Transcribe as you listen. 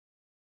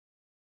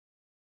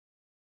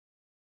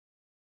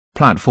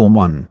Platform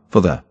 1 for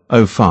the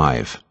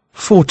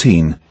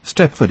 0514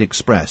 Stepford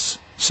Express,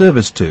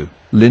 service to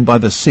Lynn by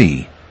the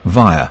Sea,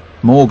 via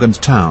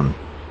Morganstown.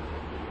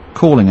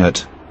 Calling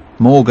at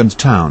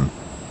Morganstown,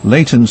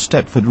 Leighton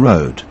Stepford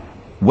Road,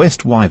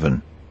 West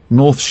Wyvern,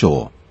 North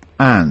Shore,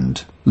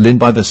 and Lynn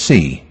by the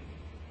Sea.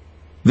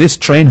 This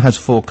train has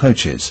 4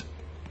 coaches.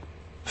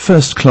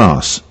 First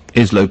class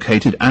is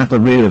located at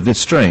the rear of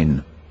this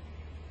train.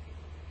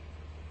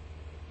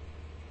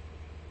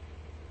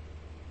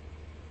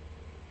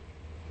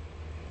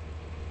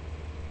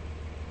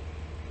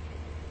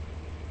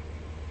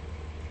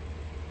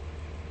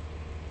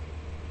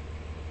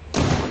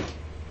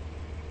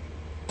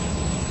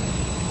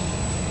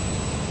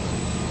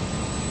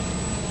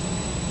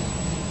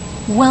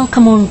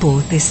 Welcome on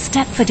board this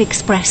Stepford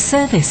Express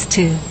service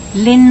to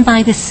Lynn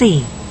by the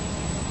Sea.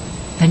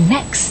 The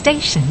next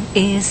station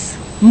is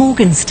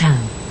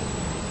Morganstown.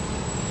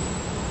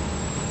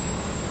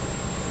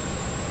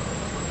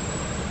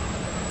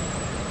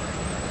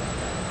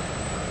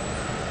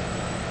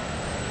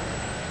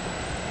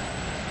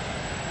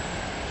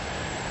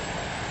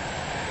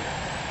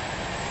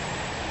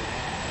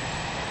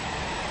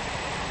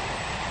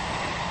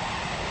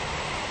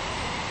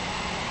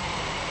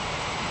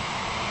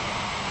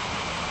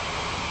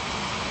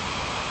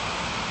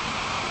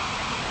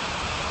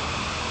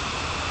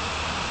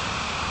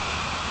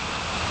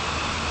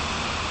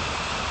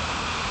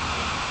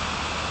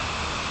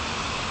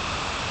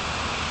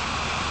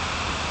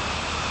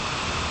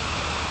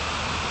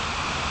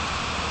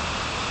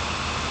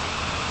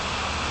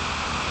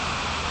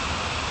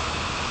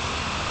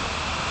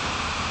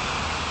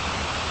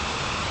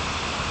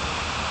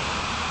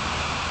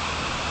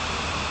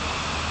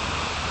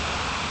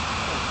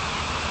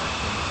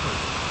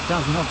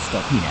 Does not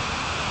stop here.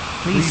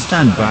 Please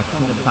stand back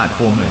from the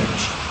platform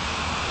edge.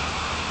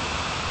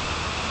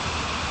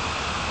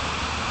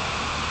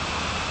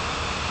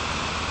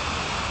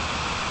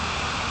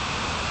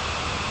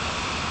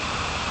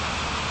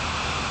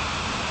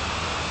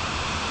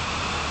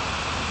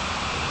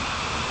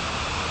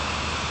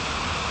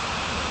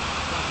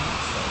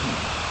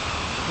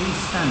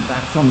 Please stand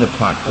back from the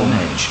platform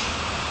edge.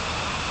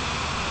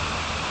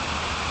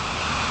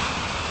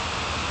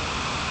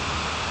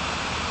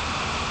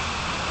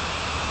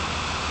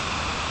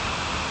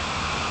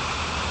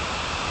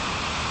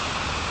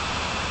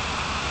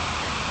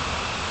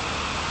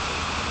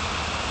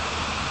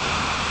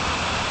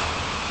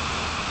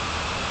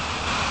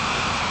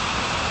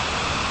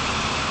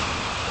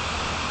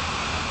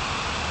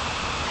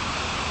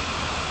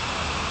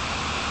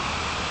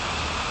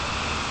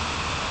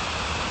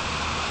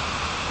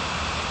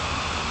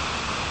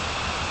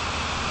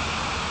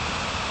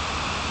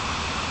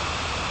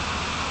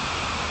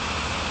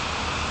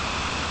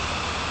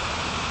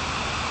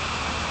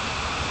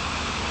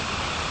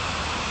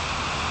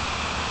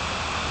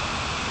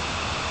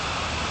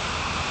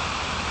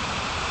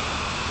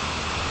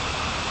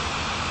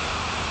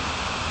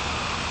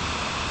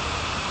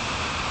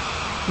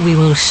 We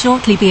will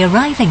shortly be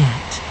arriving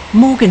at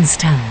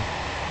Morganstown.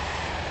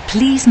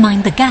 Please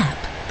mind the gap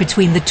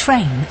between the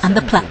train and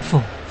the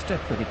platform.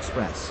 Stepford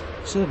Express,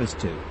 service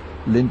to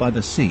Lynn by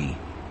the Sea.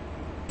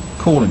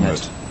 Calling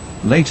at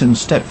Leighton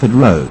Stepford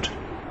Road,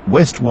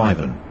 West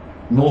Wyvern,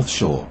 North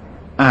Shore,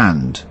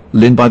 and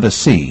Lynn by the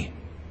Sea.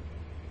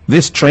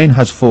 This train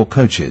has 4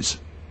 coaches.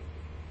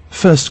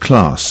 First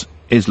class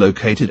is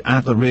located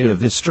at the rear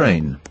of this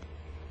train.